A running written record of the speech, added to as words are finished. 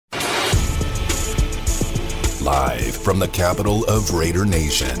Live from the capital of Raider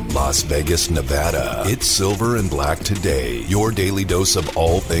Nation, Las Vegas, Nevada. It's Silver and Black Today, your daily dose of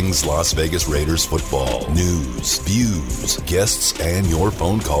all things Las Vegas Raiders football. News, views, guests, and your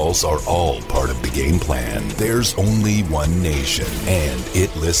phone calls are all part of the game plan. There's only one nation, and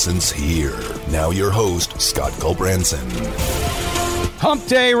it listens here. Now your host, Scott Gulbransen. Hump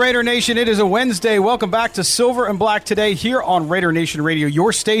Day, Raider Nation. It is a Wednesday. Welcome back to Silver and Black Today here on Raider Nation Radio,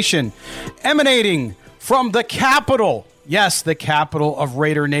 your station emanating from the capital. Yes, the capital of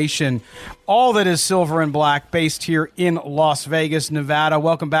Raider Nation. All that is silver and black, based here in Las Vegas, Nevada.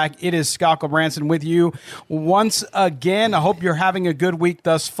 Welcome back. It is Scott Gulbransen with you once again. I hope you're having a good week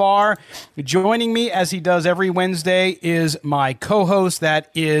thus far. Joining me, as he does every Wednesday, is my co-host.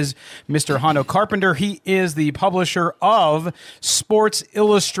 That is Mr. Hondo Carpenter. He is the publisher of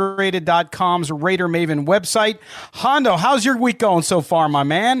SportsIllustrated.com's Raider Maven website. Hondo, how's your week going so far, my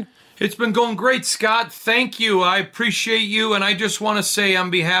man? It's been going great, Scott. Thank you. I appreciate you. And I just want to say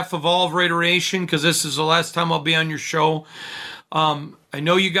on behalf of all of Raider Nation, because this is the last time I'll be on your show, I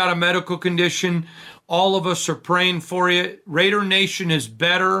know you got a medical condition. All of us are praying for you. Raider Nation is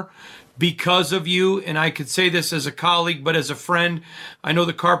better because of you. And I could say this as a colleague, but as a friend, I know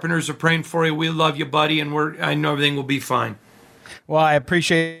the Carpenters are praying for you. We love you, buddy, and I know everything will be fine. Well, I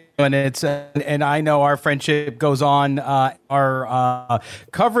appreciate it. And I know our friendship goes on. Our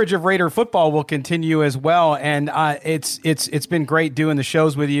coverage of Raider football will continue as well. And it's been great doing the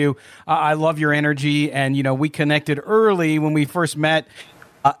shows with you. I love your energy. And, you know, we connected early when we first met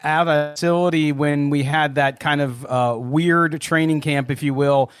at a facility when we had that kind of weird training camp, if you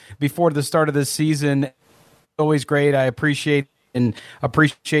will, before the start of the season. Always great. I appreciate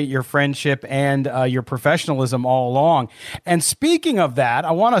your friendship and your professionalism all along. And speaking of that,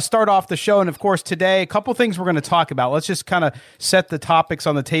 I want to start off the show. And of course, today, a couple things we're going to talk about. Let's just kind of set the topics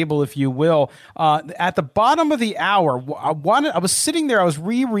on the table, if you will. At the bottom of the hour, I was sitting there, I was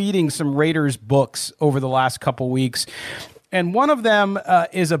rereading some Raiders books over the last couple weeks. And one of them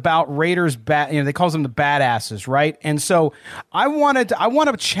is about Raiders, they call them the badasses, right? And so I want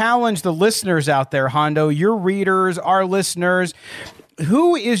to challenge the listeners out there, Hondo, your readers, our listeners.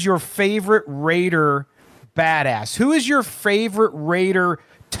 Who is your favorite Raider badass? Who is your favorite Raider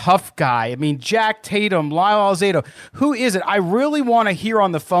tough guy? I mean, Jack Tatum, Lyle Alzado. Who is it? I really want to hear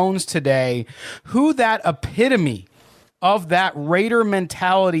on the phones today who that epitome of that Raider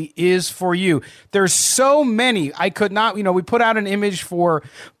mentality is for you. There's so many. I could not, we put out an image for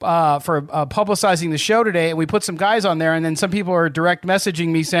publicizing the show today, and we put some guys on there, and then some people are direct messaging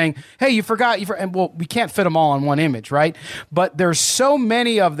me saying, hey, you forgot, and well, we can't fit them all on one image, right? But there's so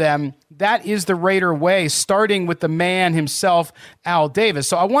many of them. That is the Raider way, starting with the man himself, Al Davis.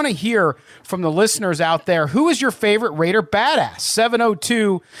 So I want to hear from the listeners out there, who is your favorite Raider badass?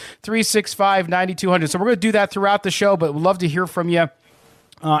 702-365-9200. So we're going to do that throughout the show, but we'd love to hear from you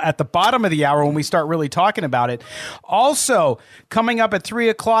at the bottom of the hour when we start really talking about it. Also, coming up at 3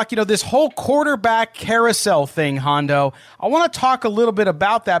 o'clock, this whole quarterback carousel thing, Hondo, I want to talk a little bit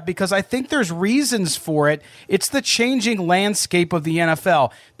about that because I think there's reasons for it. It's the changing landscape of the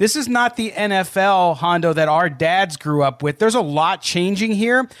NFL. This is not the NFL, Hondo, that our dads grew up with. There's a lot changing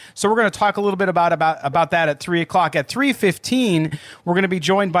here. So we're going to talk a little bit about that at 3 o'clock. At 3:15, we're going to be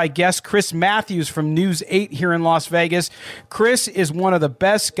joined by guest Chris Matthews from News 8 here in Las Vegas. Chris is one of the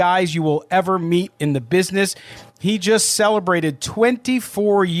best guys you will ever meet in the business. He just celebrated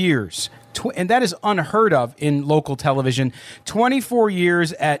 24 years, and that is unheard of in local television. 24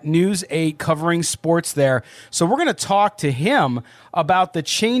 years at News 8 covering sports there. So we're going to talk to him about the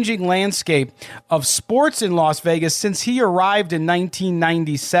changing landscape of sports in Las Vegas since he arrived in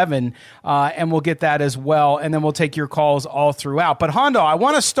 1997, and we'll get that as well, and then we'll take your calls all throughout. But Hondo, I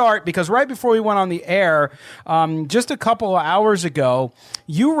want to start because right before we went on the air, just a couple of hours ago,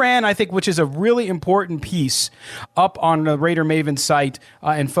 you ran, I think, which is a really important piece up on the Raider Maven site,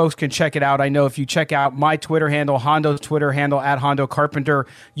 and folks can check it out. I know if you check out my Twitter handle, Hondo's Twitter handle, at Hondo Carpenter,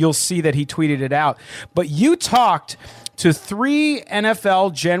 you'll see that he tweeted it out. But you talked to 3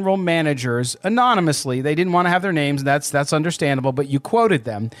 NFL general managers anonymously. They didn't want to have their names. That's understandable, but you quoted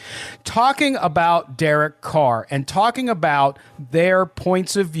them talking about Derek Carr and talking about their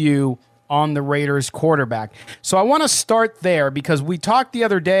points of view on the Raiders quarterback. So I want to start there because we talked the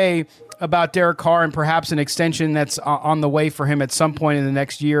other day about Derek Carr and perhaps an extension that's on the way for him at some point in the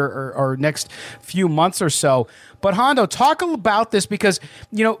next year or next few months or so. But Hondo, talk about this because,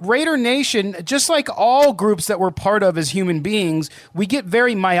 Raider Nation, just like all groups that we're part of as human beings, we get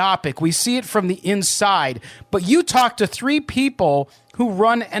very myopic. We see it from the inside. But you talked to 3 people who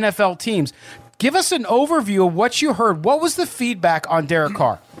run NFL teams. Give us an overview of what you heard. What was the feedback on Derek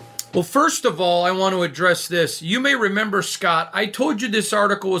Carr? Well, first of all, I want to address this. You may remember, Scott, I told you this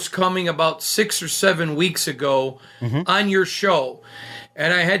article was coming about 6 or 7 weeks ago on your show.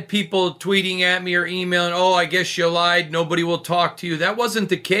 And I had people tweeting at me or emailing, oh, I guess you lied. Nobody will talk to you. That wasn't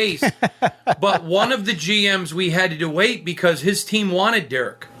the case. But one of the GMs, we had to wait because his team wanted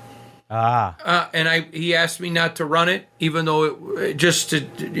Derek. And he asked me not to run it, even though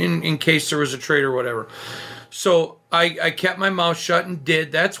in case there was a trade or whatever. So I kept my mouth shut and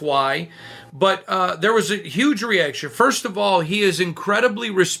did. That's why. But there was a huge reaction. First of all, he is incredibly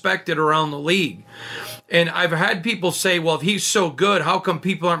respected around the league. And I've had people say, well, if he's so good, how come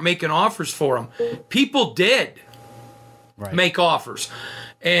people aren't making offers for him? People did make offers.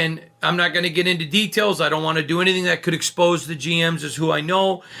 And I'm not going to get into details. I don't want to do anything that could expose the GMs as who I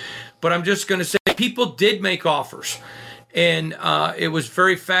know. But I'm just going to say people did make offers. And it was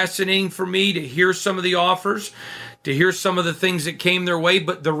very fascinating for me to hear some of the offers, to hear some of the things that came their way.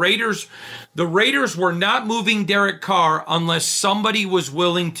 But the Raiders were not moving Derek Carr unless somebody was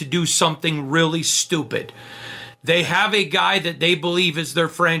willing to do something really stupid. They have a guy that they believe is their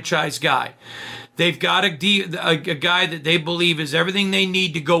franchise guy. They've got a guy that they believe is everything they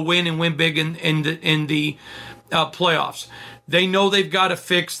need to go win and win big in the playoffs. They know they've got to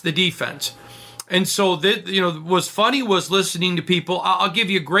fix the defense. And so, what's funny was listening to people. I'll give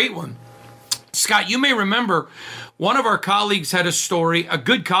you a great one. Scott, you may remember one of our colleagues had a story, a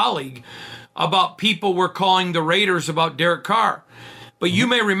good colleague, about people were calling the Raiders about Derek Carr. But you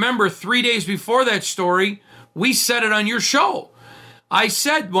may remember 3 days before that story, we said it on your show. I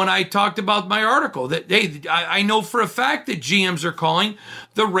said when I talked about my article that I know for a fact that GMs are calling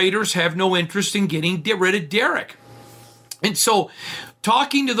the Raiders have no interest in getting rid of Derek. And so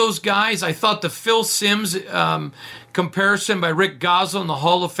talking to those guys, I thought the Phil Simms comparison by Rick Gosselin, the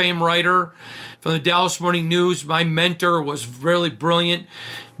Hall of Fame writer from the Dallas Morning News, my mentor, was really brilliant.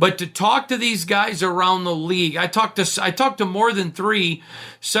 But to talk to these guys around the league, I talked to more than three,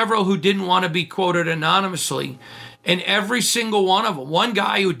 several who didn't want to be quoted anonymously. And every single one of them, one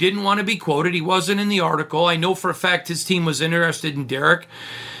guy who didn't want to be quoted, he wasn't in the article. I know for a fact his team was interested in Derek.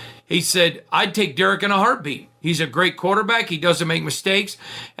 He said, I'd take Derek in a heartbeat. He's a great quarterback. He doesn't make mistakes.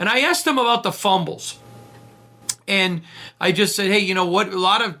 And I asked him about the fumbles. And I just said, hey, you know what? A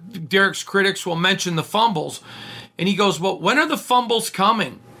lot of Derek's critics will mention the fumbles. And he goes, well, when are the fumbles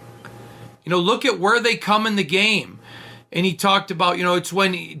coming? Look at where they come in the game. And he talked about, it's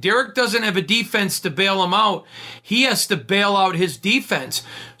when Derek doesn't have a defense to bail him out. He has to bail out his defense.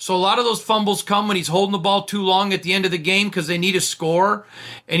 So a lot of those fumbles come when he's holding the ball too long at the end of the game because they need a score.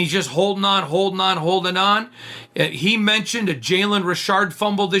 And he's just holding on. He mentioned a Jalen Richard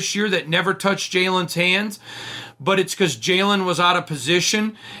fumble this year that never touched Jalen's hands. But it's because Jalen was out of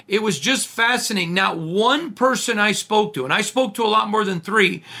position. It was just fascinating. Not one person I spoke to, and I spoke to a lot more than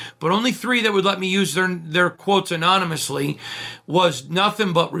three, but only three that would let me use their quotes anonymously, was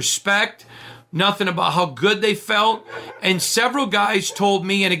nothing but respect, nothing about how good they felt. And several guys told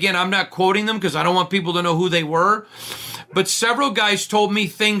me, and again, I'm not quoting them because I don't want people to know who they were, but several guys told me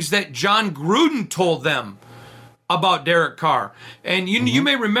things that John Gruden told them about Derek Carr. And you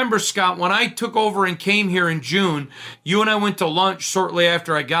may remember, Scott, when I took over and came here in June, you and I went to lunch shortly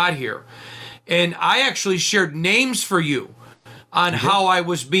after I got here. And I actually shared names for you on how I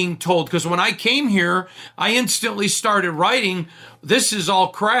was being told. Because when I came here, I instantly started writing, this is all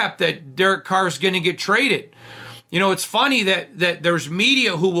crap that Derek Carr is going to get traded. It's funny that there's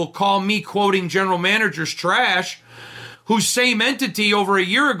media who will call me quoting general managers trash, whose same entity over a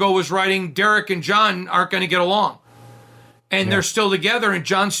year ago was writing Derek and John aren't going to get along. And they're still together, and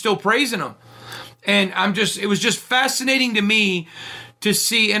John's still praising them. And it was just fascinating to me to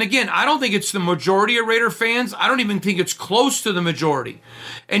see. And again, I don't think it's the majority of Raider fans. I don't even think it's close to the majority.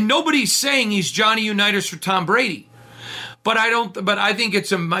 And nobody's saying he's Johnny Unitas for Tom Brady. But I think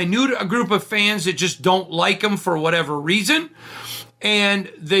it's a minute group of fans that just don't like him for whatever reason.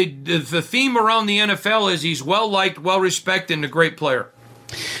 And the theme around the NFL is he's well-liked, well-respected, and a great player.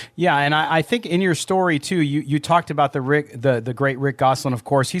 Yeah, and I think in your story, too, you talked about the great Rick Gosselin, of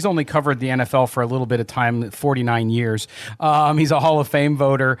course. He's only covered the NFL for a little bit of time, 49 years. He's a Hall of Fame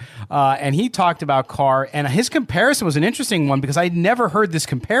voter, and he talked about Carr, and his comparison was an interesting one because I'd never heard this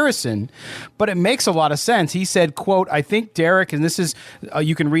comparison, but it makes a lot of sense. He said, quote, I think Derek, and this is,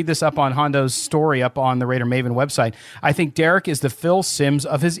 you can read this up on Hondo's story up on the Raider Maven website, I think Derek is the Phil Simms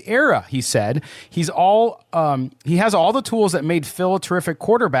of his era, he said. He has all the tools that made Phil a terrific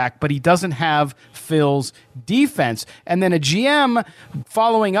quarterback, but he doesn't have Phil's defense. And then a GM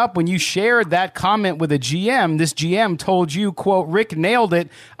following up, when you shared that comment with a GM, this GM told you, quote, Rick nailed it.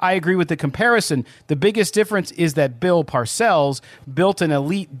 I agree with the comparison. The biggest difference is that Bill Parcells built an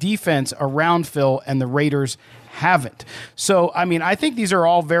elite defense around Phil, and the Raiders haven't. So, I mean, I think these are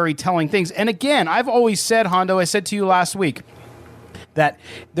all very telling things. And again, I've always said, Hondo, I said to you last week, that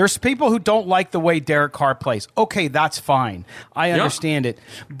there's people who don't like the way Derek Carr plays. Okay, that's fine. I understand it.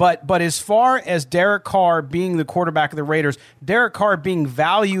 But as far as Derek Carr being the quarterback of the Raiders, Derek Carr being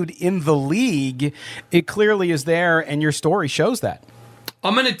valued in the league, it clearly is there, and your story shows that.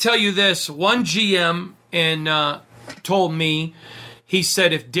 I'm going to tell you this. One GM told me, he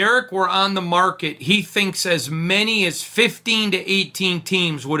said if Derek were on the market, he thinks as many as 15 to 18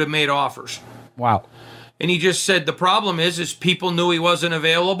 teams would have made offers. Wow. And he just said the problem is people knew he wasn't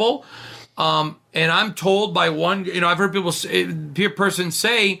available. And I'm told by one, I've heard person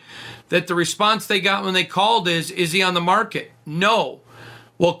say that the response they got when they called is he on the market? No.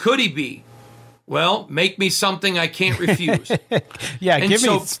 Well, could he be? Well, make me something I can't refuse. Yeah,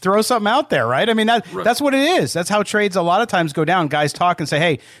 throw something out there, right? I mean, that's what it is. That's how trades a lot of times go down. Guys talk and say,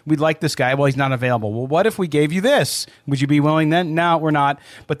 hey, we'd like this guy. Well, he's not available. Well, what if we gave you this? Would you be willing then? No, we're not.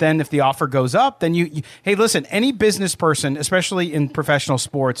 But then if the offer goes up, then hey, listen, any business person, especially in professional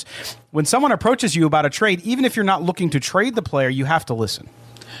sports, when someone approaches you about a trade, even if you're not looking to trade the player, you have to listen.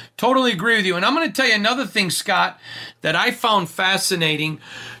 Totally agree with you. And I'm going to tell you another thing, Scott, that I found fascinating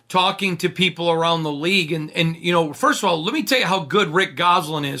talking to people around the league. And first of all, let me tell you how good Rick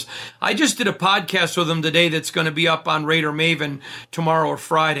Gosselin is. I just did a podcast with him today that's going to be up on Raider Maven tomorrow or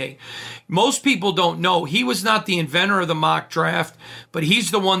Friday. Most people don't know he was not the inventor of the mock draft, but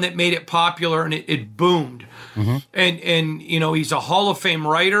he's the one that made it popular, and it boomed. Mm-hmm. And he's a Hall of Fame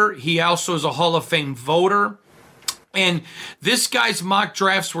writer. He also is a Hall of Fame voter. And this guy's mock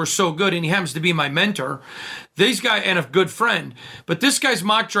drafts were so good, and he happens to be my mentor, and a good friend. But this guy's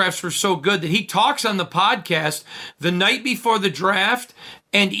mock drafts were so good that he talks on the podcast the night before the draft,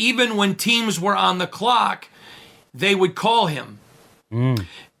 and even when teams were on the clock, they would call him. And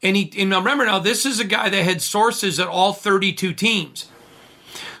remember now, this is a guy that had sources at all 32 teams.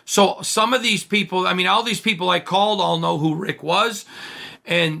 So some of these people, all these people I called all know who Rick was.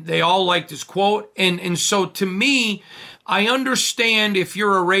 And they all liked his quote. And so to me, I understand if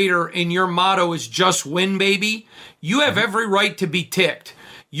you're a Raider and your motto is just win, baby, you have every right to be ticked.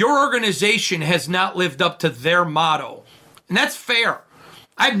 Your organization has not lived up to their motto. And that's fair.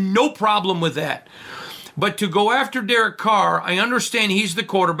 I have no problem with that. But to go after Derek Carr, I understand he's the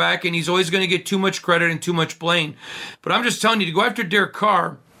quarterback and he's always going to get too much credit and too much blame. But I'm just telling you, to go after Derek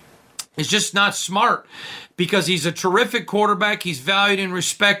Carr is just not smart, because he's a terrific quarterback. He's valued and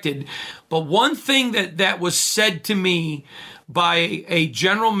respected. But one thing that was said to me by a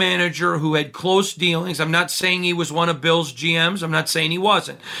general manager who had close dealings, I'm not saying he was one of Bill's GMs, I'm not saying he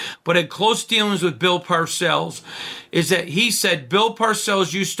wasn't, but had close dealings with Bill Parcells, is that he said Bill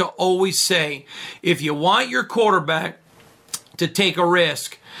Parcells used to always say, if you want your quarterback to take a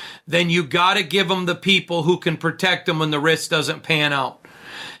risk, then you got to give him the people who can protect him when the risk doesn't pan out.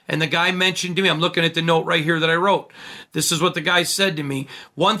 And the guy mentioned to me, I'm looking at the note right here that I wrote. This is what the guy said to me.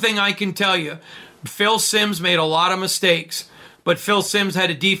 One thing I can tell you, Phil Simms made a lot of mistakes, but Phil Simms had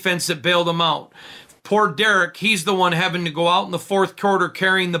a defense that bailed him out. Poor Derek, he's the one having to go out in the fourth quarter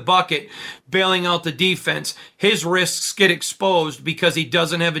carrying the bucket, bailing out the defense. His risks get exposed because he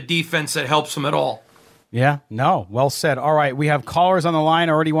doesn't have a defense that helps him at all. Yeah, no, well said. All right, we have callers on the line.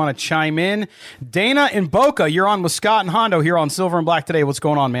 I already want to chime in. Dana in Boca, you're on with Scott and Hondo here on Silver and Black today. What's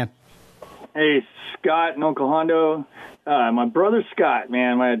going on, man? Hey, Scott and Uncle Hondo. My brother Scott,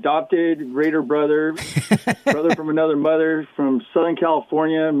 man, my adopted Raider brother, brother from another mother from Southern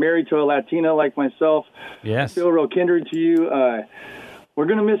California, married to a Latina like myself. Yes. I feel real kindred to you. We're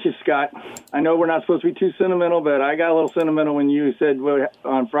going to miss you, Scott. I know we're not supposed to be too sentimental, but I got a little sentimental when you said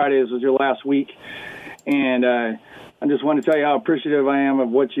on Friday this was your last week. And I just want to tell you how appreciative I am of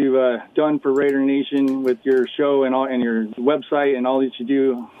what you've done for Raider Nation with your show and your website and all that you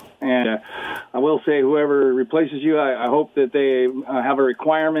do. And I will say, whoever replaces you, I hope that they have a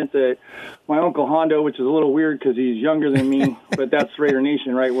requirement that my Uncle Hondo, which is a little weird because he's younger than me, but that's Raider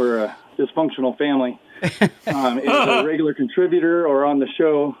Nation, right? We're a dysfunctional family. Is a regular contributor or on the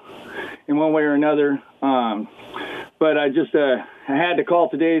show in one way or another. But I just I had to call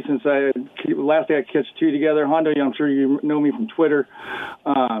today since last day I catch two together. Hondo, I'm sure you know me from Twitter,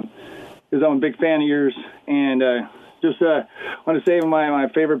 because I'm a big fan of yours. And just want to say my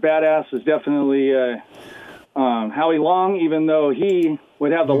favorite badass is definitely Howie Long, even though he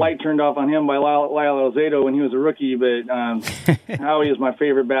would have the light turned off on him by Lyle Alzado when he was a rookie, but Howie is my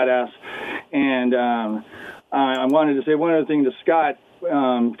favorite badass. And I wanted to say one other thing to Scott,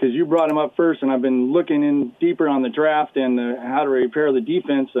 because you brought him up first, and I've been looking in deeper on the draft and how to repair the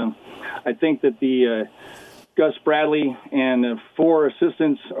defense. I think that the Gus Bradley and the 4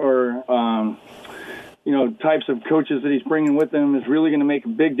 assistants or types of coaches that he's bringing with him is really going to make a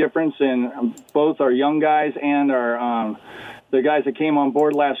big difference in both our young guys and our the guys that came on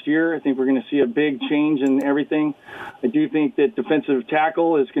board last year. I think we're going to see a big change in everything. I do think that defensive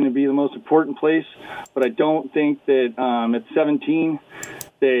tackle is going to be the most important place, but I don't think that at 17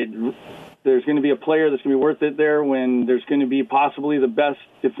 that there's going to be a player that's going to be worth it there when there's going to be possibly the best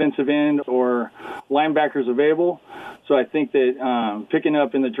defensive end or linebackers available. So I think that picking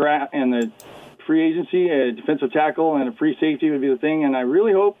up in the draft and the free agency, a defensive tackle and a free safety would be the thing. And I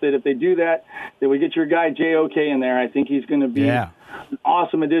really hope that if they do that, that we get your guy JOK in there. I think he's going to be an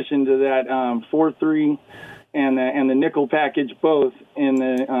awesome addition to that 4-3 and the nickel package, both in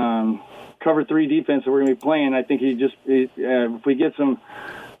the cover 3 defense that we're going to be playing. I think if we get some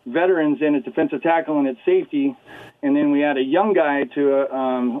veterans in at defensive tackle and at safety, and then we add a young guy to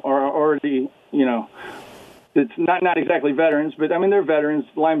it's not exactly veterans, but I mean they're veterans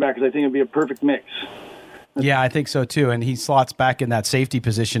linebackers. I think it'd be a perfect mix. Yeah, I think so too. And he slots back in that safety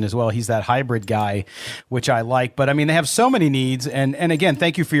position as well. He's that hybrid guy, which I like. But I mean, they have so many needs. And again,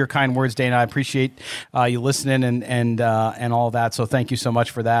 thank you for your kind words, Dana. I appreciate you listening and all that. So thank you so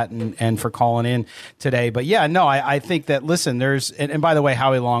much for that and for calling in today. But yeah, no, I think that, listen, and by the way,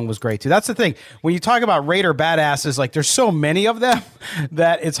 Howie Long was great too. That's the thing. When you talk about Raider badasses, like there's so many of them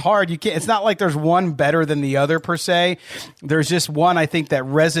that it's hard. It's not like there's one better than the other per se. There's just one, I think, that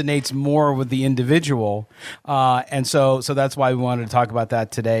resonates more with the individual. And so that's why we wanted to talk about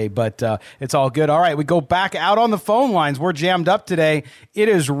that today, but it's all good. All right, we go back out on the phone lines. We're jammed up today. It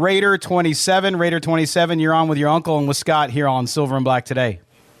is Raider 27. Raider 27, you're on with your uncle and with Scott here on Silver and Black Today.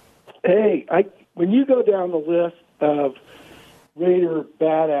 Hey, when you go down the list of Raider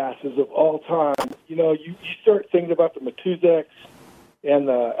badasses of all time, you start thinking about the Matuzeks and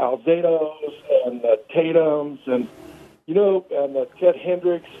the Alzados and the Tatums and the Ted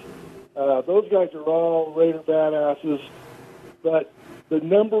Hendricks. Those guys are all Raider badasses, but the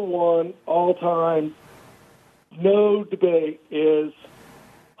number one all-time, no debate, is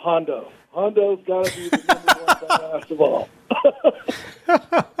Hondo. Hondo's got to be the number one badass of all.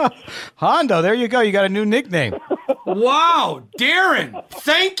 Hondo, there you go. You got a new nickname. Wow, Darren,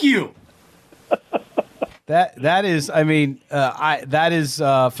 thank you. That is, I mean, that is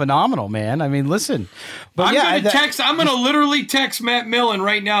phenomenal, man. I mean, listen, but I'm going to literally text Matt Millen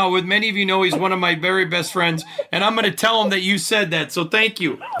right now. With many of you know, he's one of my very best friends, and I'm going to tell him that you said that. So thank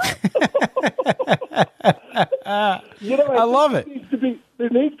you. I love it. There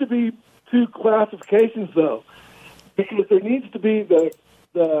needs to be 2 classifications though, because there needs to be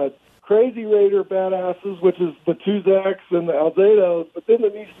the crazy Raider badasses, which is the Tuzaks and the Alzados, but then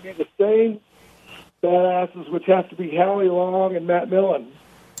there needs to be the same badasses, which has to be Howie Long and Matt Millen.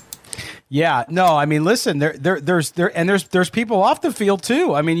 Yeah, no, I mean, listen, there's people off the field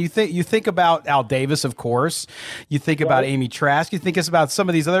too. I mean, you think about Al Davis, of course. You think about Amy Trask. You think about some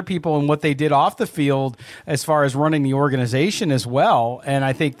of these other people and what they did off the field as far as running the organization as well. And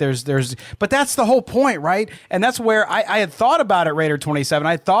I think but that's the whole point, right? And that's where I had thought about it, Raider 27.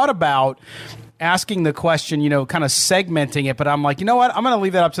 I thought about asking the question, kind of segmenting it, but I'm like, you know what? I'm going to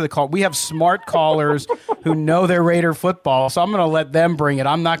leave that up to the call. We have smart callers who know their Raider football, so I'm going to let them bring it.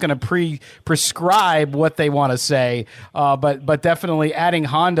 I'm not going to prescribe what they want to say, but definitely adding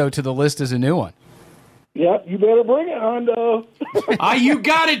Hondo to the list is a new one. Yep, you better bring it, Hondo. You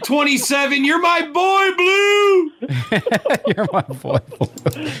got it, 27. You're my boy, Blue. You're my boy,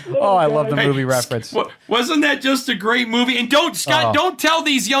 Blue. Oh, I love the movie reference. Wasn't that just a great movie? And don't tell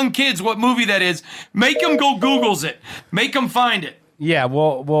these young kids what movie that is. Make them go Googles it. Make them find it. Yeah,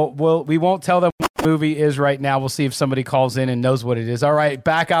 we won't tell them what the movie is right now. We'll see if somebody calls in and knows what it is. All right,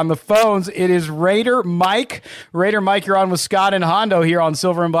 back on the phones. It is Raider Mike. Raider Mike, you're on with Scott and Hondo here on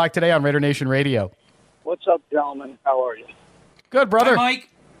Silver and Black Today on Raider Nation Radio. What's up, gentlemen? How are you? Good, brother. Hi, Mike.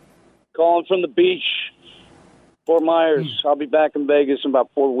 Calling from the beach, Fort Myers. I'll be back in Vegas in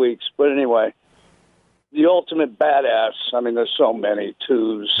about 4 weeks. But anyway, the ultimate badass. I mean, there's so many.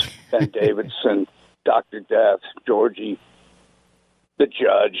 Twos, Ben Davidson, Dr. Death, Georgie, the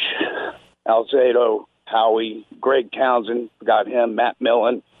Judge, Alzado, Howie, Greg Townsend, got him, Matt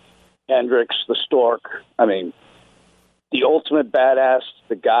Millen, Hendricks, the Stork. I mean, the ultimate badass,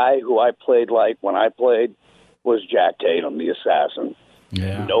 the guy who I played like when I played, was Jack Tatum, the assassin.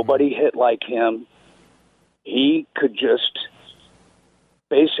 Yeah. Nobody hit like him. He could just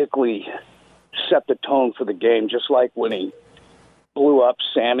basically set the tone for the game, just like when he blew up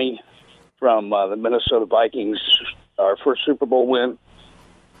Sammy from the Minnesota Vikings, our first Super Bowl win.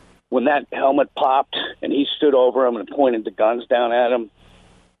 When that helmet popped and he stood over him and pointed the guns down at him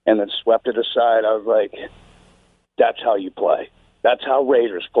and then swept it aside, I was like, that's how you play. That's how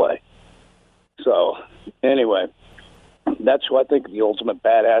Raiders play. So, anyway, that's what I think the ultimate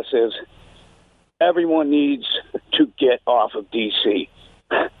badass is. Everyone needs to get off of D.C.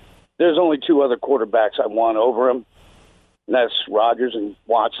 There's only two other quarterbacks I want over him, and that's Rodgers and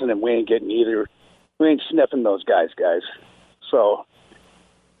Watson, and we ain't getting either. We ain't sniffing those guys. So,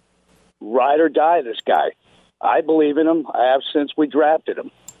 ride or die this guy. I believe in him. I have since we drafted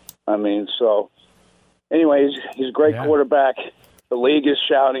him. I mean, so, anyways, he's a great quarterback. The league is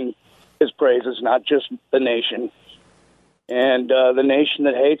shouting his praises, not just the nation. And the nation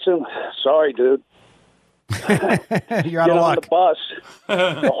that hates him, sorry, dude. You're out of luck. Get on the bus.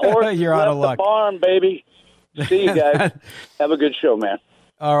 The horse You're out of luck. The barn, baby. See you guys. Have a good show, man.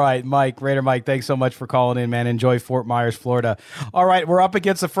 All right, Mike, Raider Mike, thanks so much for calling in, man. Enjoy Fort Myers, Florida. All right, we're up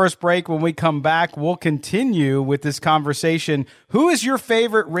against the first break. When we come back, we'll continue with this conversation. Who is your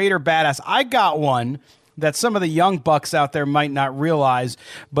favorite Raider badass? I got one that some of the young bucks out there might not realize,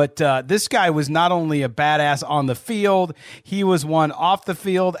 but this guy was not only a badass on the field, he was one off the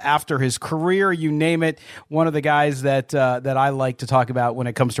field after his career, you name it. One of the guys that I like to talk about when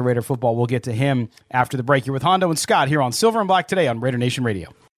it comes to Raider football. We'll get to him after the break. You're with Hondo and Scott here on Silver and Black today on Raider Nation Radio.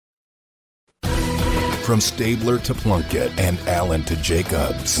 From Stabler to Plunkett and Allen to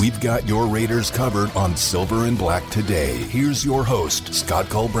Jacobs, we've got your Raiders covered on Silver and Black today. Here's your host, Scott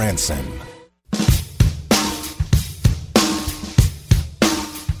Culbranson.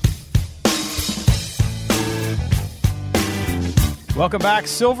 Welcome back.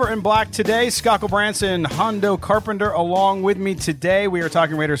 Silver and Black today. Scott Branson, Hondo Carpenter along with me today. We are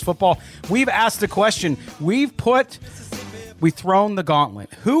talking Raiders football. We've asked the question. We've thrown the gauntlet.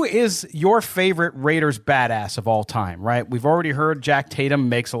 Who is your favorite Raiders badass of all time, right? We've already heard Jack Tatum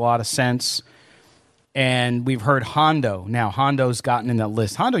makes a lot of sense. And we've heard Hondo. Now, Hondo's gotten in that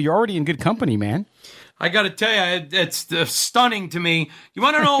list. Hondo, you're already in good company, man. I got to tell you, it's stunning to me. You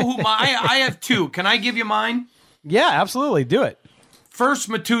want to know who I have two. Can I give you mine? Yeah, absolutely. Do it. First,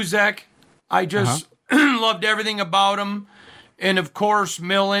 Matuzak. I just loved everything about him. And, of course,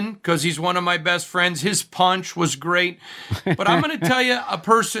 Millen, because he's one of my best friends. His punch was great. But I'm going to tell you a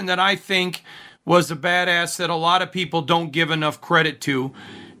person that I think was a badass that a lot of people don't give enough credit to,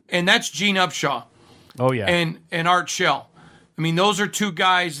 and that's Gene Upshaw. Oh, yeah. And Art Shell. I mean, those are two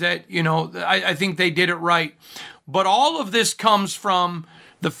guys that, I think they did it right. But all of this comes from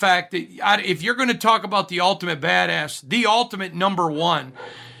the fact that if you're going to talk about the ultimate badass, the ultimate number one,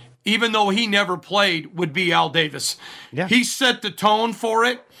 even though he never played, would be Al Davis. Yeah. He set the tone for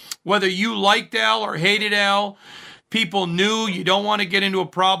it. Whether you liked Al or hated Al, people knew you don't want to get into a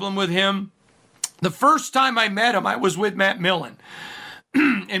problem with him. The first time I met him, I was with Matt Millen.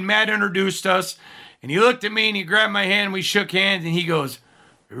 And Matt introduced us. And he looked at me and he grabbed my hand and we shook hands and he goes,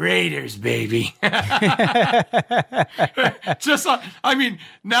 Raiders, baby. Just, not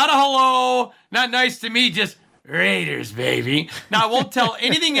a hello, not nice to me, just Raiders, baby. Now, I won't tell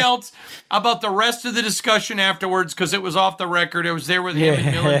anything else about the rest of the discussion afterwards because it was off the record. I was there with him and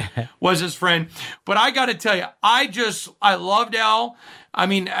Millen was his friend. But I got to tell you, I loved Al. I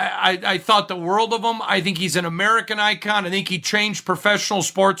mean, I thought the world of him. I think he's an American icon. I think he changed professional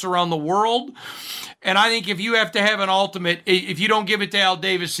sports around the world. And I think if you have to have an ultimate, if you don't give it to Al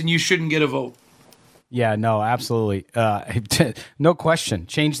Davis, then you shouldn't get a vote. Yeah, no, absolutely. No question.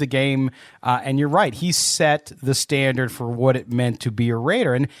 Changed the game. And you're right. He set the standard for what it meant to be a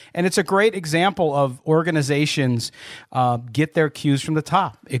Raider. And it's a great example of organizations get their cues from the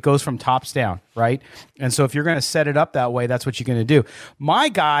top. It goes from tops down, right? And so if you're going to set it up that way, that's what you're going to do. My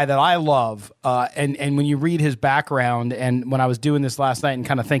guy that I love, and when you read his background, and when I was doing this last night and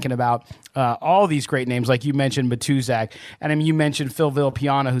kind of thinking about all these great names, like you mentioned Matuzak, and I mean, you mentioned Phil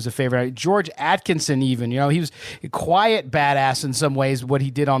Villapiana, who's a favorite. George Atkinson, even, he was a quiet badass in some ways, what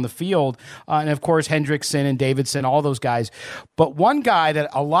he did on the field. And of course, Hendrickson and Davidson, all those guys. But one guy that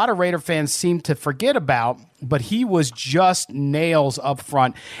a lot of Raider fans seem to forget about, but he was just nails up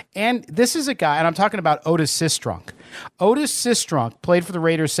front. And this is a guy, and I'm talking about Otis Sistrunk. Otis Sistrunk played for the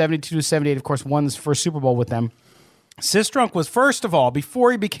Raiders 72-78, of course, won his first Super Bowl with them. Sistrunk was, first of all,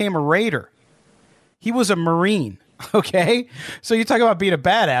 before he became a Raider, he was a Marine. Okay, so you talk about being a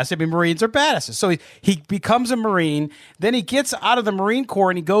badass. I mean, Marines are badasses. So he becomes a Marine. Then he gets out of the Marine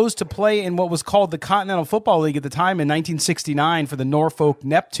Corps and he goes to play in what was called the Continental Football League at the time in 1969 for the Norfolk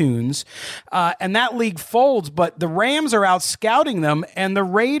Neptunes. And that league folds, but the Rams are out scouting them, and the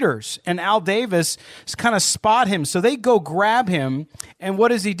Raiders and Al Davis kind of spot him. So they go grab him, and what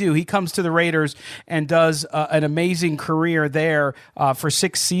does he do? He comes to the Raiders and does an amazing career there for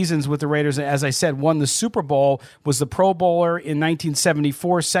 6 seasons with the Raiders. And as I said, won the Super Bowl, was the Pro Bowler in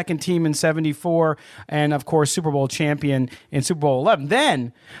 1974, second team in 74, and of course Super Bowl champion in Super Bowl 11.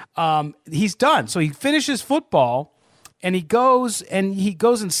 Then he's done. So he finishes football and he goes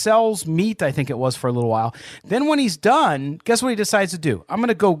and sells meat, I think it was, for a little while. Then when he's done, guess what he decides to do? I'm going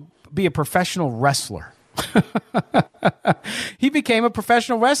to go be a professional wrestler. He became a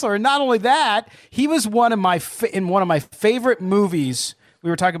professional wrestler, and not only that, he was in one of my favorite movies. We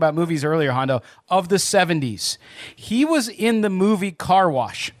were talking about movies earlier, Hondo, of the 70s. He was in the movie Car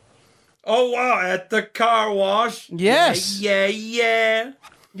Wash. Oh, wow, at the car wash. Yes. Yeah.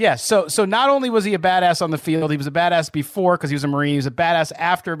 Yes, so not only was he a badass on the field, he was a badass before because he was a Marine. He was a badass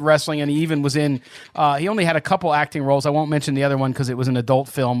after wrestling, and he even was in. He only had a couple acting roles. I won't mention the other one because it was an adult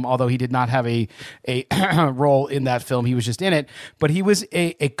film. Although he did not have a role in that film, he was just in it. But he was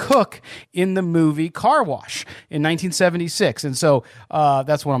a cook in the movie Car Wash in 1976, and so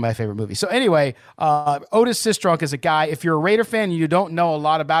that's one of my favorite movies. So anyway, Otis Sistrunk is a guy. If you're a Raider fan and you don't know a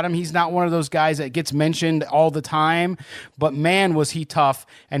lot about him, he's not one of those guys that gets mentioned all the time. But man, was he tough.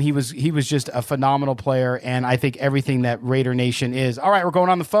 And he was just a phenomenal player, and I think everything that Raider Nation is. All right, we're going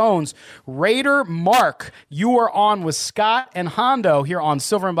on the phones. Raider Mark, you are on with Scott and Hondo here on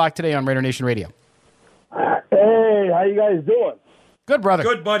Silver and Black today on Raider Nation Radio. Hey, how you guys doing? Good, brother.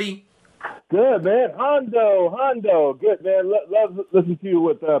 Good, buddy. Good, man. Hondo. Good, man. Love listening to you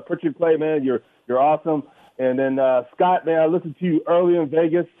with Pritchard Clay, man. You're awesome. And then Scott, man, I listened to you early in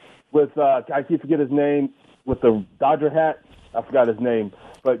Vegas with, I keep forget his name, with the Dodger hat. I forgot his name.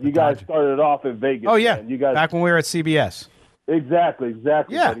 But you guys started it off in Vegas. Oh, yeah. Man. You guys, back when we were at CBS. Exactly,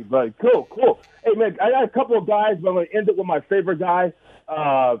 yeah. buddy. Cool. Hey, man, I got a couple of guys, but I'm going to end it with my favorite guy.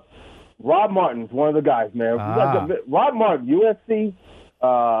 Rob Martin's one of the guys, man. Rob Martin, USC.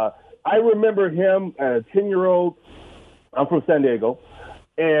 I remember him as a 10-year-old. I'm from San Diego.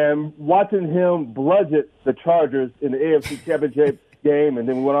 And watching him bludgeon the Chargers in the AFC Championship game, and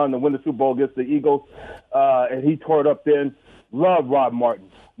then we went on to win the Super Bowl against the Eagles, and he tore it up then. Love Rob Martin.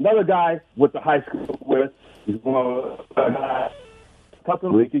 Another guy with the high school with, he's one of the guys,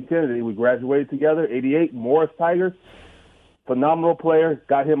 Lincoln Kennedy. We graduated together, 88, Morris Tigers. Phenomenal player,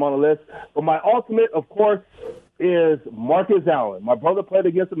 got him on the list. But my ultimate, of course, is Marcus Allen. My brother played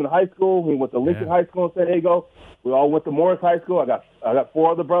against him in high school. He went to Lincoln High School in San Diego. We all went to Morris High School. I got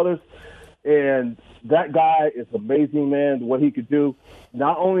 4 other brothers. And that guy is amazing, man, what he could do.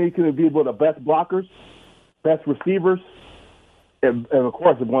 Not only can he be one of the best blockers, best receivers, and of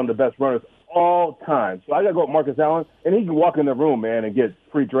course, one of the best runners all time. So I got to go with Marcus Allen, and he can walk in the room, man, and get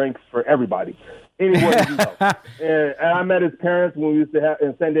free drinks for everybody. Anywhere you go. And I met his parents when we used to have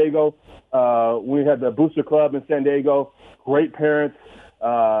in San Diego. We had the Booster Club in San Diego. Great parents.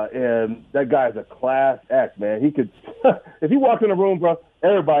 And that guy's a class act, man. He could, if he walked in the room, bro,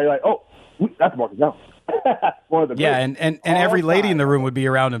 everybody like, oh, that's Marcus Allen. One of the greats. and every lady in the room would be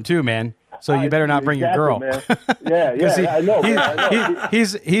around him too, man. So you better not bring your girl. Man. Yeah, I know.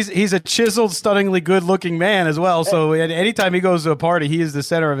 He's a chiseled, stunningly good-looking man as well. So anytime he goes to a party, he is the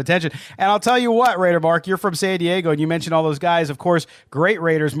center of attention. And I'll tell you what, Raider Mark, you're from San Diego, and you mentioned all those guys. Of course, great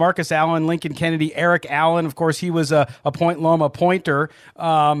Raiders: Marcus Allen, Lincoln Kennedy, Eric Allen. Of course, he was a Point Loma pointer,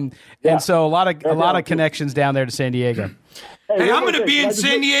 and so a lot of connections down there to San Diego. Hey, I'm going to be in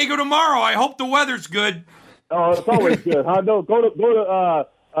San Diego tomorrow. I hope the weather's good. Oh, it's always good. Hondo, go to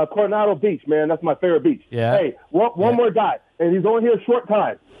Coronado Beach, man. That's my favorite beach. Yeah. Hey, one more guy, and he's only here a short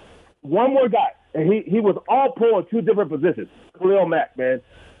time. One more guy, and he was all pro in 2 different positions. Khalil Mack, man.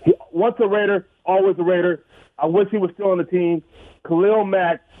 He once a Raider, always a Raider. I wish he was still on the team. Khalil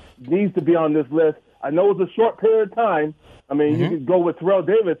Mack needs to be on this list. I know it's a short period of time. I mean, you could go with Terrell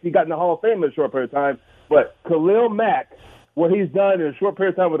Davis. He got in the Hall of Fame in a short period of time. But Khalil Mack, what he's done in a short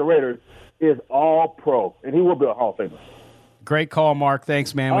period of time with the Raiders is all pro, and he will be a Hall of Famer. Great call, Mark.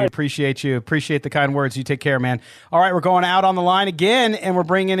 Thanks, man. We appreciate you. Appreciate the kind words. You take care, man. All right, we're going out on the line again, and we're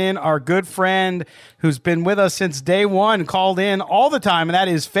bringing in our good friend who's been with us since day one, called in all the time, and that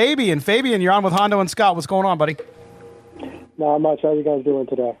is Fabian. Fabian, you're on with Hondo and Scott. What's going on, buddy? Not much. How you guys doing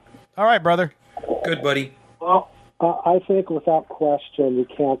today? All right, brother. Good, buddy. Well, I think without question, you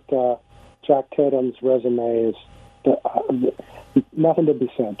can't. Jack Tatum's resume is nothing to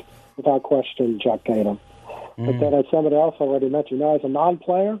be said. Without question, Jack Tatum. But then, as somebody else already mentioned, as a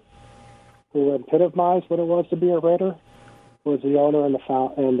non-player who epitomized what it was to be a Raider was the owner and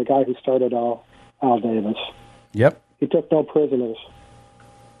the guy who started Al Davis. Yep. He took no prisoners.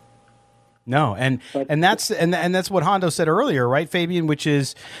 No, and that's what Hondo said earlier, right, Fabian? Which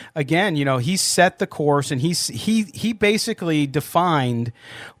is, again, he set the course, and he basically defined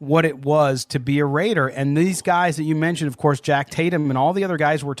what it was to be a Raider. And these guys that you mentioned, of course, Jack Tatum and all the other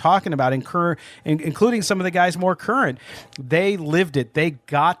guys we're talking about, including some of the guys more current, they lived it. They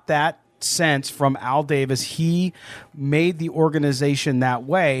got that sense from Al Davis. He made the organization that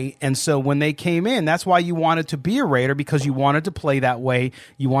way, and so when they came in, that's why you wanted to be a Raider, because you wanted to play that way,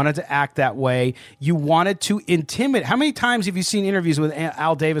 you wanted to act that way, you wanted to intimidate. How many times have you seen interviews with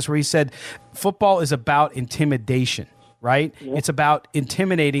Al Davis where he said football is about intimidation? Right? Yep. It's about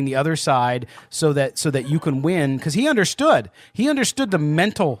intimidating the other side so that you can win, because he understood the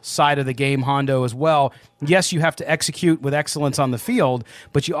mental side of the game, Hondo, as well. Yes, you have to execute with excellence on the field,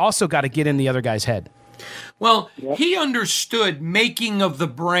 but you also got to get in the other guy's head. Well, he understood making of the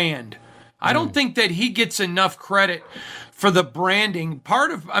brand. I don't think that he gets enough credit for the branding.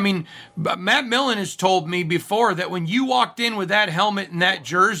 Matt Millen has told me before that when you walked in with that helmet and that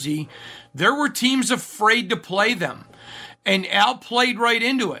jersey, there were teams afraid to play them. And Al played right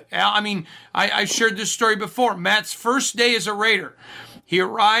into it. I shared this story before. Matt's first day as a Raider, he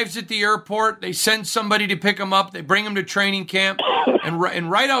arrives at the airport. They send somebody to pick him up. They bring him to training camp. And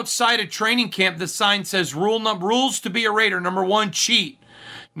right outside of training camp, the sign says, rules to be a Raider. Number 1, cheat.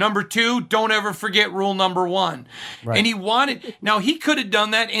 Number 2, don't ever forget rule number 1. Right. And he could have done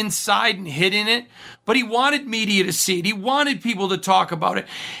that inside and hidden it, but he wanted media to see it. He wanted people to talk about it.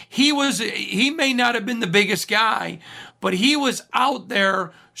 He may not have been the biggest guy, but he was out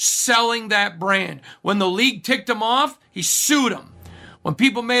there selling that brand. When the league ticked him off, he sued them. When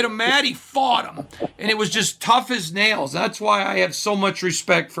people made him mad, he fought them. And it was just tough as nails. That's why I have so much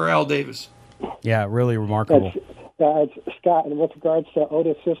respect for Al Davis. Yeah, really remarkable. Scott, and with regards to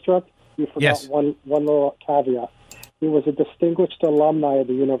Otis Sistrunk, you forgot one little caveat. He was a distinguished alumni of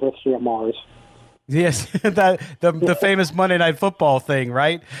the University of Mars. Yes, the famous Monday Night Football thing,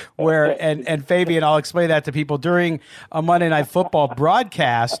 right? Where and Fabian, I'll explain that to people during a Monday Night Football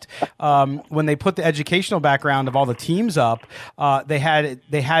broadcast. When they put the educational background of all the teams up, they had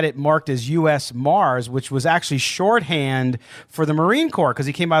it marked as U.S. Mars, which was actually shorthand for the Marine Corps, because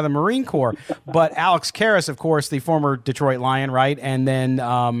he came out of the Marine Corps. But Alex Karras, of course, the former Detroit Lion, right, and then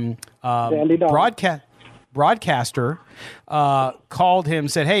broadcaster called him,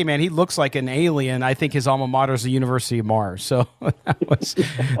 said, "Hey man, he looks like an alien. I think his alma mater is the University of Mars." So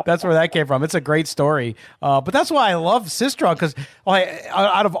that's where that came from. It's a great story, but that's why I love Sistrunk, because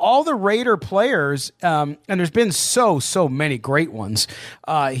out of all the Raider players, and there's been so many great ones,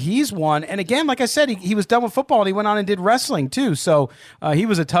 he's one. And again, like I said, he was done with football and he went on and did wrestling too. So he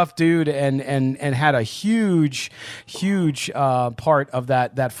was a tough dude and had a huge part of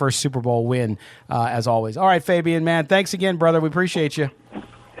that first Super Bowl win, as always. All right, Fabian, man, thanks again, brother. We appreciate you.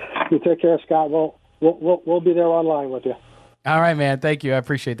 You take care, Scott. We'll be there online with you. All right, man. Thank you. I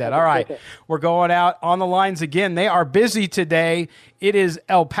appreciate that. All right. We're going out on the lines again. They are busy today. It is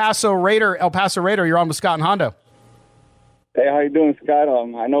El Paso Raider. El Paso Raider, you're on with Scott and Hondo. Hey, how you doing, Scott?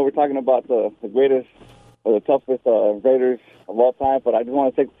 I know we're talking about the greatest or the toughest Raiders of all time, but I just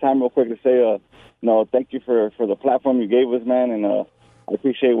want to take the time real quick to say, thank you for the platform you gave us, man, and I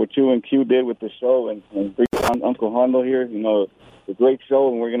appreciate what you and Q did with the show and bring on Uncle Hondo here. It's a great show,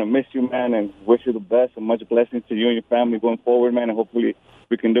 and we're going to miss you, man, and wish you the best and much blessings to you and your family going forward, man, and hopefully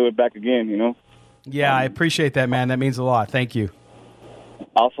we can do it back again, Yeah, I appreciate that, man. That means a lot. Thank you.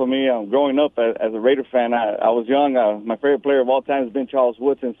 Also, me, growing up as a Raider fan, I was young. My favorite player of all time has been Charles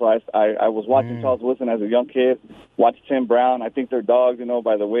Woodson, so I was watching Charles Woodson as a young kid, watched Tim Brown. I think they're dogs,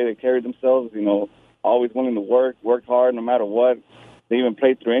 by the way they carried themselves, always willing to work hard no matter what. They even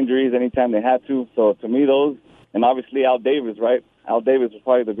played through injuries anytime they had to. So to me, those, and obviously Al Davis, right? Al Davis was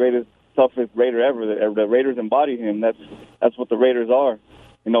probably the greatest, toughest Raider ever. The Raiders embody him. That's what the Raiders are.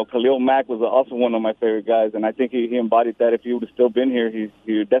 Khalil Mack was also one of my favorite guys, and I think he embodied that. If he would have still been here,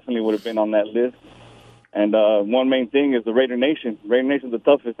 he definitely would have been on that list. And one main thing is the Raider Nation. Raider Nation's the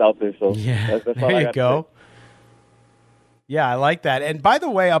toughest out there. So yeah, that's there you go. Yeah, I like that. And by the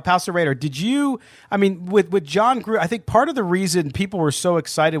way, El Paso Raider, with John Gruden, I think part of the reason people were so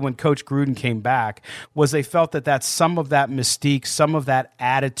excited when Coach Gruden came back was they felt that some of that mystique, some of that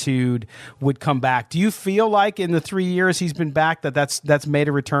attitude would come back. Do you feel like in the 3 years he's been back that's made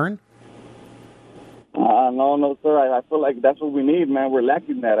a return? No, sir. I feel like that's what we need, man. We're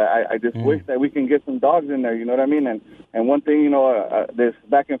lacking that. I just wish that we can get some dogs in there. You know what I mean? And one thing, this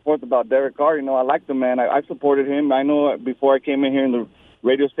back and forth about Derek Carr. I like the man. I supported him. I know before I came in here in the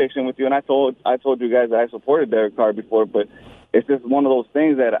radio station with you, and I told you guys that I supported Derek Carr before, but it's just one of those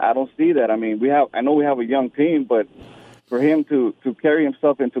things that I don't see that. I mean, I know we have a young team, but for him to carry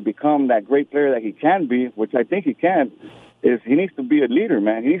himself and to become that great player that he can be, which I think he can, is he needs to be a leader,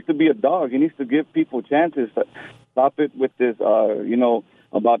 man. He needs to be a dog. He needs to give people chances. Stop it with this,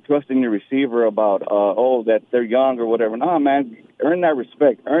 about trusting your receiver, about, that they're young or whatever. No, man, earn that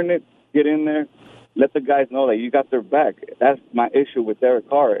respect. Earn it. Get in there. Let the guys know that you got their back. That's my issue with Derek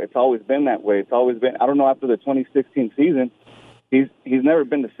Carr. It's always been that way. It's always been, I don't know, after the 2016 season, he's never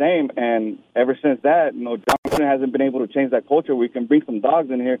been the same. And ever since that, Johnson hasn't been able to change that culture. We can bring some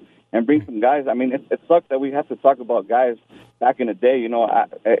dogs in here and bring some guys. I mean, it sucks that we have to talk about guys back in the day.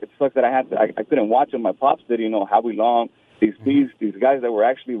 It sucks that I couldn't watch them. My pops did, Howie Long, these guys that were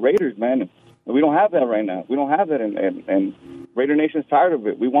actually Raiders, man. And we don't have that right now. We don't have that, and Raider Nation's tired of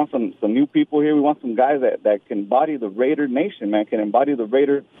it. We want some new people here. We want some guys that can embody the Raider Nation, man, can embody the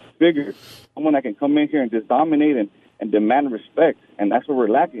Raider figure. Someone that can come in here and just dominate and demand respect, and that's what we're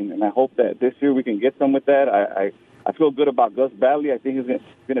lacking. And I hope that this year we can get some with that. I feel good about Gus Bradley. I think he's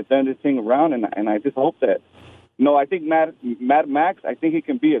going to turn this thing around, and I just hope that. I think Matt Max, I think he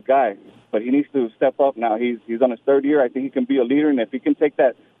can be a guy, but he needs to step up now. He's on his third year. I think he can be a leader, and if he can take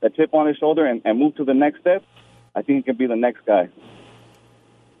that chip on his shoulder and move to the next step, I think he can be the next guy.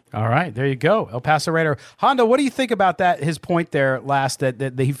 All right, there you go, El Paso Raider. Hondo, what do you think about that? His point there last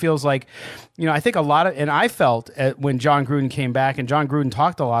that he feels like, I think a lot of, and I felt when John Gruden came back, and John Gruden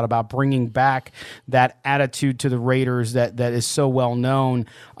talked a lot about bringing back that attitude to the Raiders that is so well known,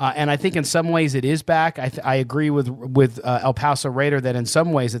 and I think in some ways it is back. I agree with El Paso Raider that in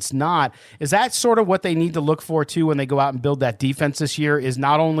some ways it's not. Is that sort of what they need to look for too when they go out and build that defense this year? Is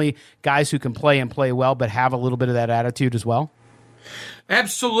not only guys who can play and play well, but have a little bit of that attitude as well?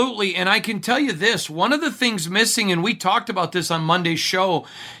 Absolutely. And I can tell you this, one of the things missing, and we talked about this on Monday's show,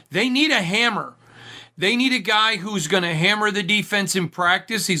 they need a hammer. They need a guy who's going to hammer the defense in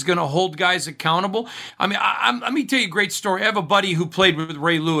practice. He's going to hold guys accountable. I mean, let me tell you a great story. I have a buddy who played with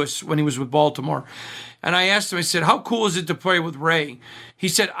Ray Lewis when he was with Baltimore. And I asked him, I said, how cool is it to play with Ray? He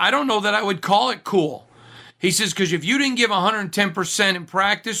said, I don't know that I would call it cool. He says, because if you didn't give 110% in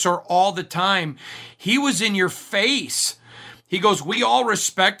practice or all the time, he was in your face. He goes, we all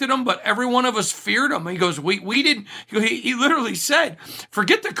respected him, but every one of us feared him. He goes, we didn't. He literally said,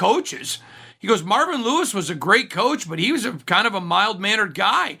 forget the coaches. He goes, Marvin Lewis was a great coach, but he was a kind of a mild-mannered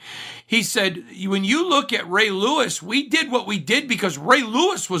guy. He said, when you look at Ray Lewis, we did what we did because Ray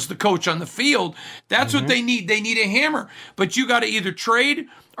Lewis was the coach on the field. That's what they need. They need a hammer. But you got to either trade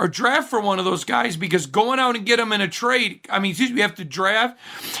or draft for one of those guys, because going out and get them in a trade, you have to draft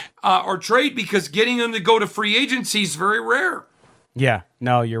or trade, because getting them to go to free agency is very rare. Yeah,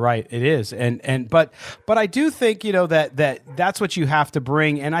 no, you're right. It is, but I do think that's what you have to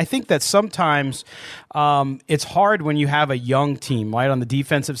bring, and I think that sometimes it's hard when you have a young team, right? On the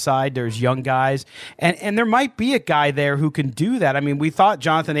defensive side, there's young guys, and there might be a guy there who can do that. I mean, we thought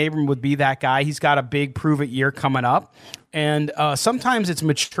Jonathan Abram would be that guy. He's got a big prove-it year coming up. And sometimes it's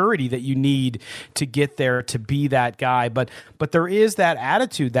maturity that you need to get there to be that guy. But there is that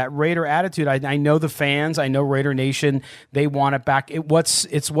attitude, that Raider attitude. I know the fans, I know Raider Nation, they want it back.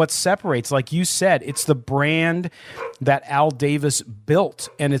 It's what separates. Like you said, it's the brand that Al Davis built,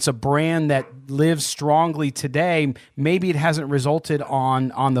 and it's a brand that lives strongly today. Maybe it hasn't resulted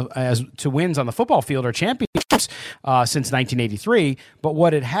to wins on the football field or championships since 1983, but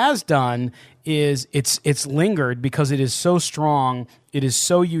what it has done is it's lingered because it is so strong, it is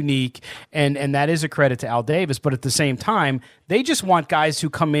so unique, and that is a credit to Al Davis. But at the same time, they just want guys who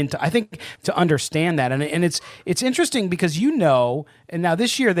come in to understand that. And it's interesting because and now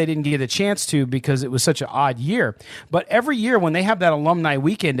this year they didn't get a chance to because it was such an odd year. But every year when they have that alumni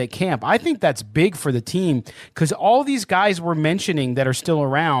weekend at camp, I think that's big for the team, because all these guys we're mentioning that are still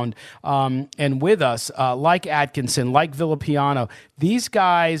around and with us, like Atkinson, like Villapiano, these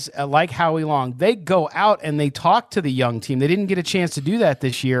guys like Howie Long, they go out and they talk to the young team. They didn't get a chance to do that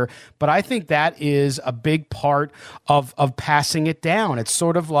this year, but I think that is a big part of passing it down. It's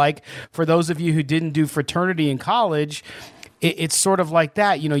sort of like, for those of you who didn't do fraternity in college, it's sort of like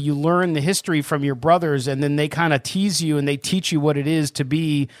that. You learn the history from your brothers, and then they kind of tease you and they teach you what it is to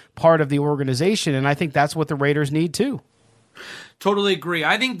be part of the organization. And I think that's what the Raiders need too. Totally agree.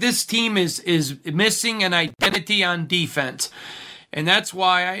 I think this team is missing an identity on defense. And that's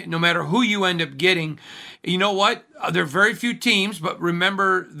why no matter who you end up getting, you know what? There are very few teams, but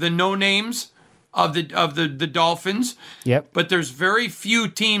remember the no names of the Dolphins. Yep. But there's very few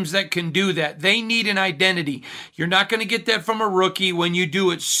teams that can do that. They need an identity. You're not going to get that from a rookie. When you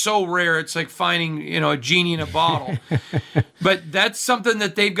do, it's so rare. It's like finding, a genie in a bottle. But that's something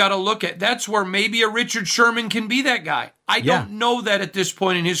that they've got to look at. That's where maybe a Richard Sherman can be that guy. I don't know that at this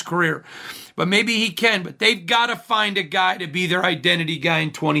point in his career, but maybe he can. But they've got to find a guy to be their identity guy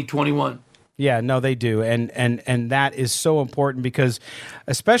in 2021. Yeah, no, they do, and that is so important because,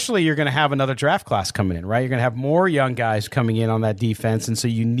 especially, you're going to have another draft class coming in, right? You're going to have more young guys coming in on that defense, and so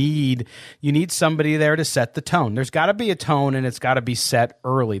you need somebody there to set the tone. There's got to be a tone, and it's got to be set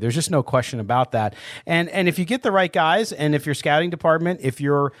early. There's just no question about that. And if you get the right guys, and if your scouting department, if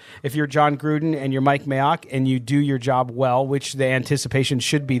you're John Gruden and you're Mike Mayock, and you do your job well, which the anticipation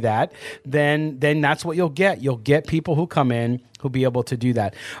should be that, then that's what you'll get. You'll get people who come in who'll be able to do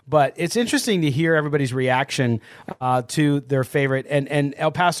that. But it's interesting to hear everybody's reaction to their favorite. And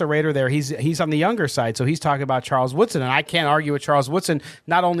El Paso Raider there, he's on the younger side, so he's talking about Charles Woodson. And I can't argue with Charles Woodson.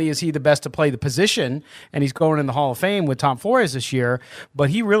 Not only is he the best to play the position, and he's going in the Hall of Fame with Tom Flores this year,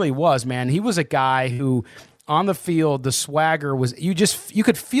 but he really was, man. He was a guy who, on the field, the swagger was, you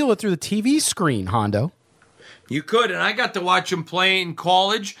could feel it through the TV screen, Hondo. You could, and I got to watch him play in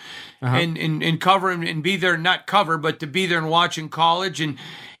college and cover him and be there, not cover, but to be there and watch in college. And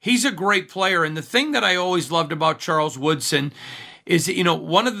he's a great player. And the thing that I always loved about Charles Woodson is,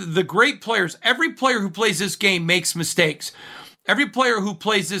 one of the great players, every player who plays this game makes mistakes. Every player who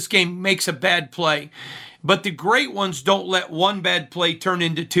plays this game makes a bad play. But the great ones don't let one bad play turn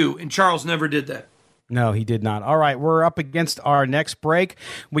into two. And Charles never did that. No, he did not. All right, we're up against our next break.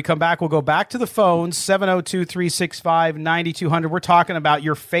 When we come back, we'll go back to the phones, 702-365-9200. We're talking about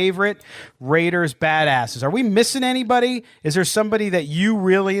your favorite Raiders badasses. Are we missing anybody? Is there somebody that you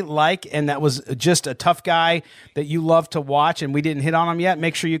really like and that was just a tough guy that you love to watch and we didn't hit on him yet?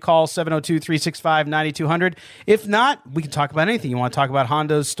 Make sure you call 702-365-9200. If not, we can talk about anything. You want to talk about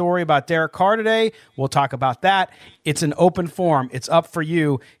Hondo's story about Derek Carr today? We'll talk about that. It's an open forum. It's up for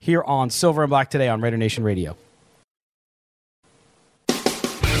you here on Silver and Black Today on Raider Nation Radio.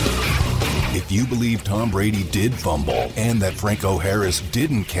 If you believe Tom Brady did fumble and that Franco Harris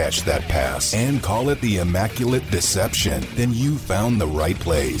didn't catch that pass and call it the Immaculate Deception, then you found the right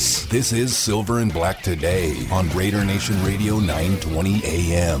place. This is Silver and Black Today on Raider Nation Radio 920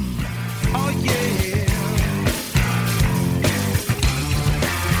 AM. Oh, yeah.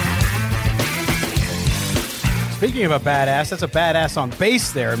 Speaking of a badass, that's a badass on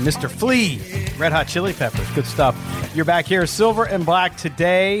bass there, Mr. Flea, Red Hot Chili Peppers. Good stuff. You're back here, Silver and Black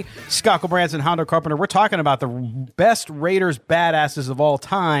Today. Scott Branson, Hondo Carpenter. We're talking about the best Raiders badasses of all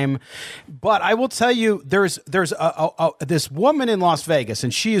time. But I will tell you, there's this woman in Las Vegas,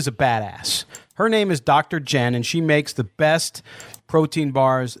 and she is a badass. Her name is Dr. Jen, and she makes the best protein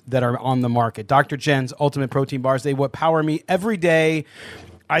bars that are on the market. Dr. Jen's Ultimate Protein Bars. They power me every day.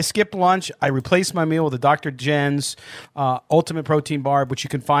 I skip lunch. I replace my meal with a Dr. Jen's Ultimate Protein Bar, which you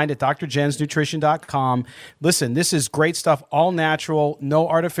can find at drjensnutrition.com. Listen, this is great stuff, all natural, no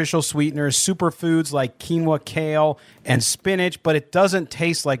artificial sweeteners, superfoods like quinoa, kale, and spinach, but it doesn't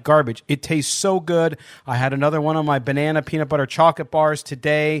taste like garbage. It tastes so good. I had another one on my banana peanut butter chocolate bars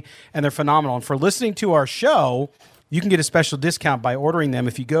today, and they're phenomenal. And for listening to our show, you can get a special discount by ordering them.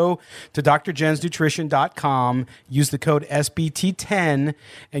 If you go to drjensnutrition.com, use the code SBT10,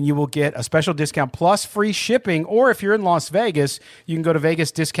 and you will get a special discount plus free shipping. Or if you're in Las Vegas, you can go to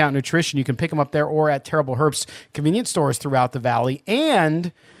Vegas Discount Nutrition. You can pick them up there or at Terrible Herbst convenience stores throughout the valley.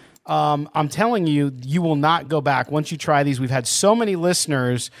 And I'm telling you, you will not go back once you try these. We've had so many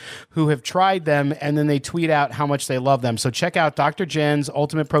listeners who have tried them, and then they tweet out how much they love them. So check out Dr. Jen's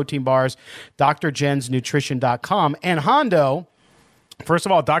Ultimate Protein Bars, drjensnutrition.com. And Hondo, first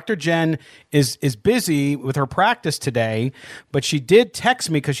of all, Dr. Jen is busy with her practice today, but she did text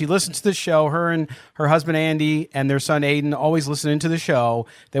me because she listens to the show. Her and her husband, Andy, and their son, Aiden, always listening to the show.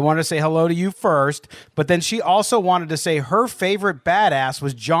 They wanted to say hello to you first, but then she also wanted to say her favorite badass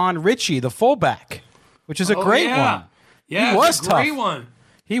was John Ritchie, the fullback, which is a great one. Yeah, he was it's a great tough. one.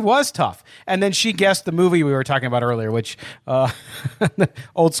 He was tough. And then she guessed the movie we were talking about earlier, which,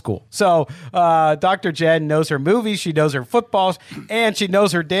 old school. So Dr. Jen knows her movies, she knows her footballs, and she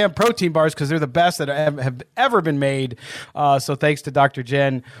knows her damn protein bars because they're the best that have ever been made. So thanks to Dr.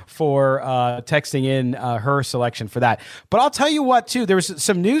 Jen for texting in her selection for that. But I'll tell you what, too, there was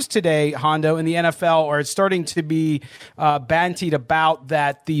some news today, Hondo, in the NFL, or it's starting to be bantied about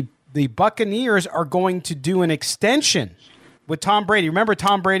that the Buccaneers are going to do an extension with Tom Brady. Remember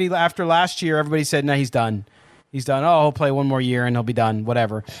Tom Brady after last year, everybody said, no, he's done. He's done. Oh, he'll play one more year and he'll be done,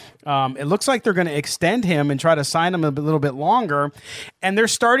 whatever. It looks like they're going to extend him and try to sign him a little bit longer. And they're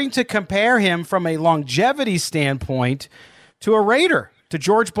starting to compare him from a longevity standpoint to a Raider, to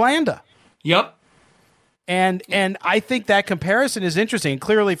George Blanda. Yep. And I think that comparison is interesting.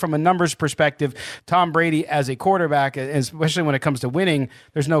 Clearly, from a numbers perspective, Tom Brady as a quarterback, especially when it comes to winning,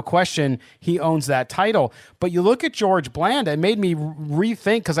 there's no question he owns that title. But you look at George Blanda, it made me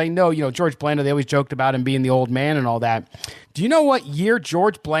rethink, because I know, George Blanda, they always joked about him being the old man and all that. Do you know what year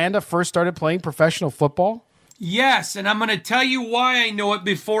George Blanda first started playing professional football? Yes, and I'm going to tell you why I know it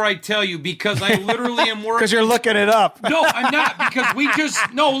before I tell you, because I literally am working. Because you're looking it up. No, I'm not, because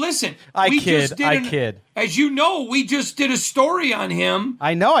listen. I kid. As you know, we just did a story on him.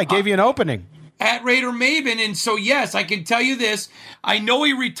 I know, I gave you an opening. At Raider Maven, and so yes, I can tell you this. I know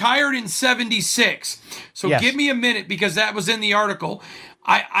he retired in 76. So Yes. Give me a minute, because that was in the article.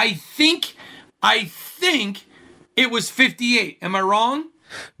 I think it was 58. Am I wrong?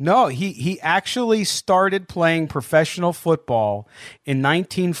 No, he actually started playing professional football in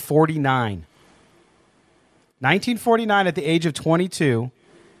 1949. 1949 at the age of 22.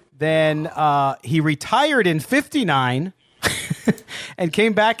 Then he retired in 59 and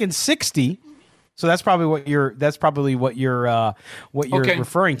came back in 60. So that's probably what you're Okay.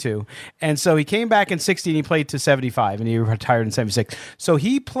 referring to. And so he came back in 60 and he played to 75 and he retired in 76. So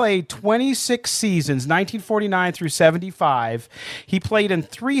he played 26 seasons, 1949 through 75. He played in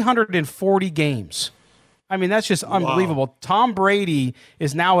 340 games. I mean, that's just unbelievable. Wow. Tom Brady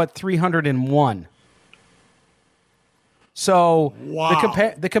is now at 301. So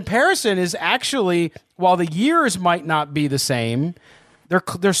wow. the comparison is actually, while the years might not be the same,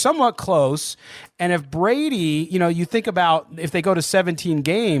 they're somewhat close. And if Brady, you think about if they go to 17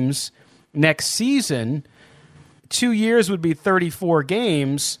 games next season, 2 years would be 34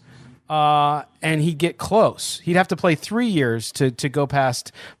 games, and he'd get close. He'd have to play 3 years to go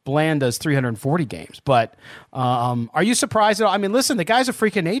past Blanda's 340 games. But are you surprised at all? I mean, listen, the guy's a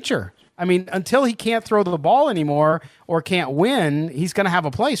freak of nature. I mean, until he can't throw the ball anymore or can't win, he's going to have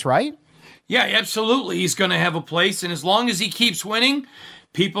a place, right? Yeah, absolutely. He's going to have a place. And as long as he keeps winning,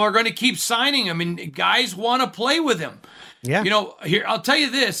 people are going to keep signing him. And guys want to play with him. Yeah. Here, I'll tell you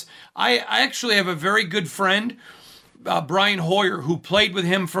this. I actually have a very good friend, Brian Hoyer, who played with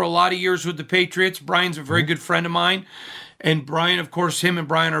him for a lot of years with the Patriots. Brian's a very good friend of mine. And Brian, of course, him and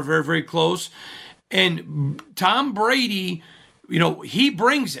Brian are very, very close. And Tom Brady, he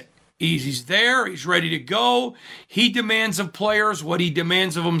brings it. He's there. He's ready to go. He demands of players what he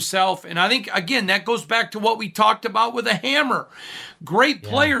demands of himself. And I think, again, that goes back to what we talked about with a hammer. Great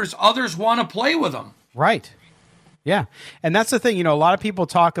players, others want to play with them. Right. Yeah. And that's the thing. A lot of people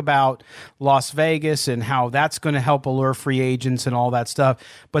talk about Las Vegas and how that's going to help allure free agents and all that stuff.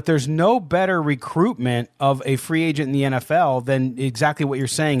 But there's no better recruitment of a free agent in the NFL than exactly what you're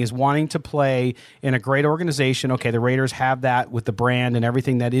saying, is wanting to play in a great organization. Okay, the Raiders have that with the brand and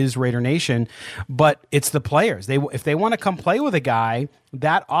everything that is Raider Nation, but it's the players. If they want to come play with a guy,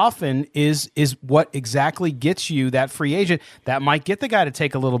 that often is what exactly gets you that free agent. That might get the guy to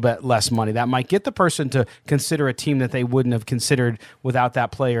take a little bit less money. That might get the person to consider a team that they wouldn't have considered without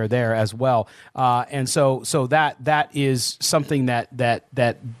that player there as well. And so that is something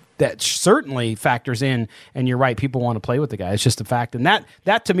that certainly factors in. And you're right, people want to play with the guy. It's just a fact. And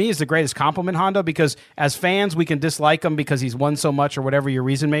that to me is the greatest compliment, Hondo, because as fans, we can dislike him because he's won so much or whatever your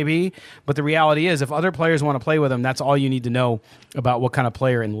reason may be. But the reality is, if other players want to play with him, that's all you need to know about what kind of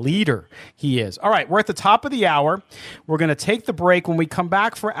player and leader he is. All right, we're at the top of the hour. We're going to take the break. When we come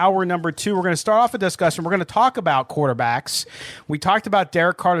back for hour number 2, we're going to start off a discussion. We're going to talk about quarterbacks. We talked about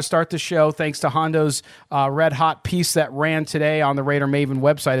Derek Carr to start the show, thanks to Hondo's red hot piece that ran today on the Raider Maven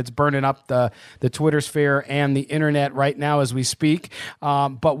website. It's burning up the Twitter sphere and the internet right now as we speak.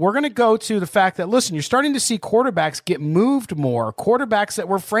 But we're going to go to the fact that, listen, you're starting to see quarterbacks get moved more, quarterbacks that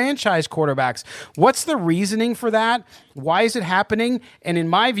were franchise quarterbacks. What's the reasoning for that? Why is it happening? And in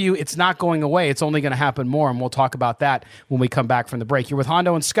my view, it's not going away. It's only going to happen more, and we'll talk about that when we come back from the break. You're with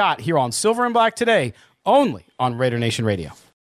Hondo and Scott here on Silver and Black Today, only on Raider Nation Radio.